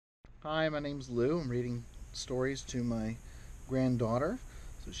Hi, my name's Lou. I'm reading stories to my granddaughter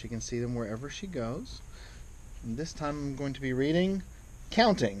so she can see them wherever she goes. And this time I'm going to be reading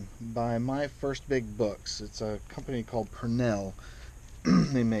Counting by My First Big Books. It's a company called Purnell.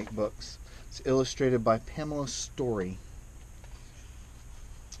 They make books. It's illustrated by Pamela Storey.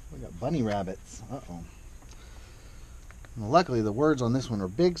 We got bunny rabbits. Uh-oh. Well, luckily the words on this one are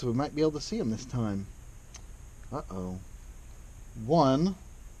big, so we might be able to see them this time. Uh-oh. One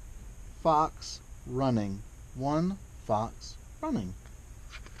fox running. One fox running.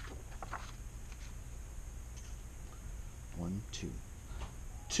 1, 2.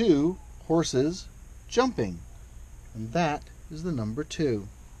 2 horses jumping. And that is the number 2.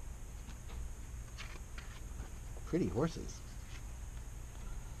 Pretty horses.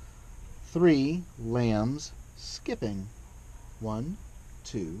 3 lambs skipping. 1,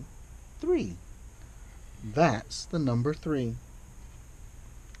 2, 3. That's the number 3.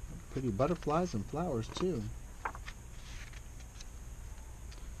 Pretty butterflies and flowers too.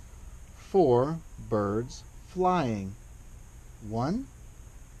 4 birds flying. 1,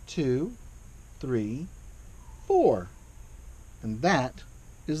 2, 3, 4. And that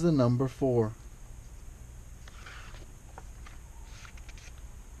is the number 4.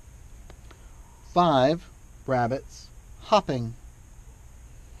 5 rabbits hopping.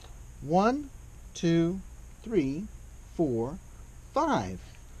 1, 2, 3, 4, 5.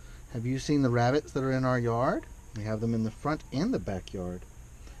 Have you seen the rabbits that are in our yard? We have them in the front and the backyard.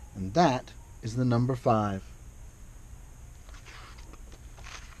 And that is the number 5.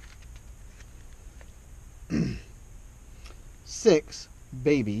 6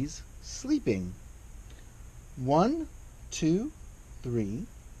 babies sleeping. 1, 2, 3,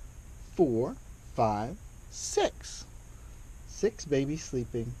 4, 5, 6. 6 babies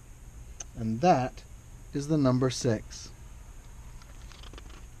sleeping. And that is the number 6.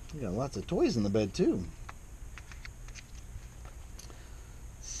 We got lots of toys in the bed too.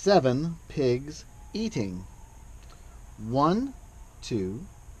 7 pigs eating. 1, 2,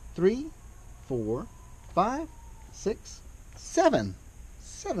 3, 4, 5, 6, 7.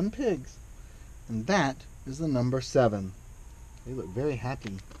 7 pigs. And that is the number 7. They look very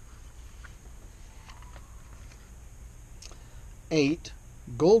happy. 8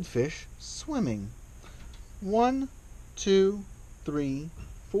 goldfish swimming. 1, 2, 3,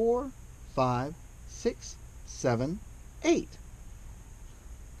 4, 5, 6, 7, 8.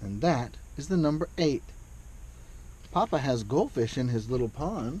 And that is the number 8. Papa has goldfish in his little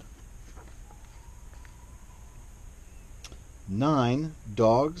pond. 9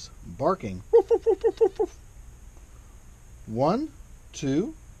 dogs barking. 1,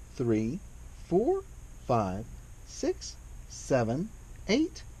 2, 3, 4, 5, 6, 7,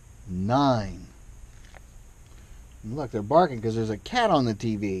 8, 9. And look, they're barking because there's a cat on the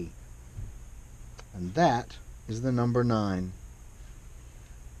TV. And that is the number 9.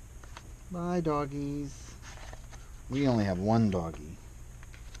 Bye, doggies. We only have one doggie.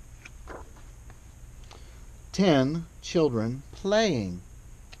 10 children playing.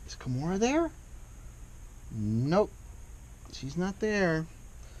 Is Kimora there? Nope. She's not there.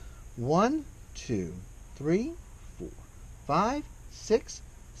 1, 2, 3, 4, 5, 6,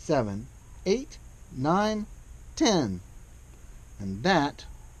 7, 8, 9, 10. And that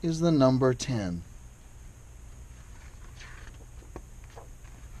is the number 10.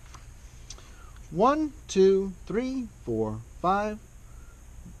 1, 2, 3, 4, 5.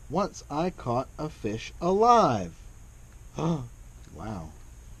 Once I caught a fish alive. Oh, wow.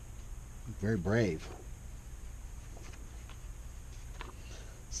 Very brave.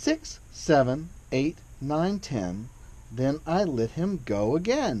 6, 7, 8, 9, 10. Then I let him go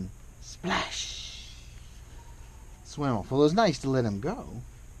again. Splash! Swam off. Well, it was nice to let him go.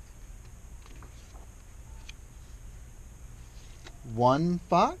 1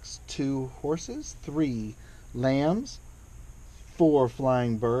 fox, 2 horses, 3 lambs, 4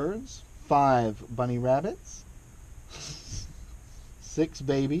 flying birds, 5 bunny rabbits, 6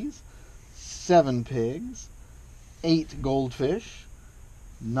 babies, 7 pigs, 8 goldfish,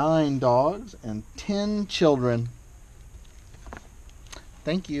 9 dogs, and 10 children.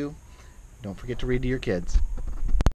 Thank you. Don't forget to read to your kids.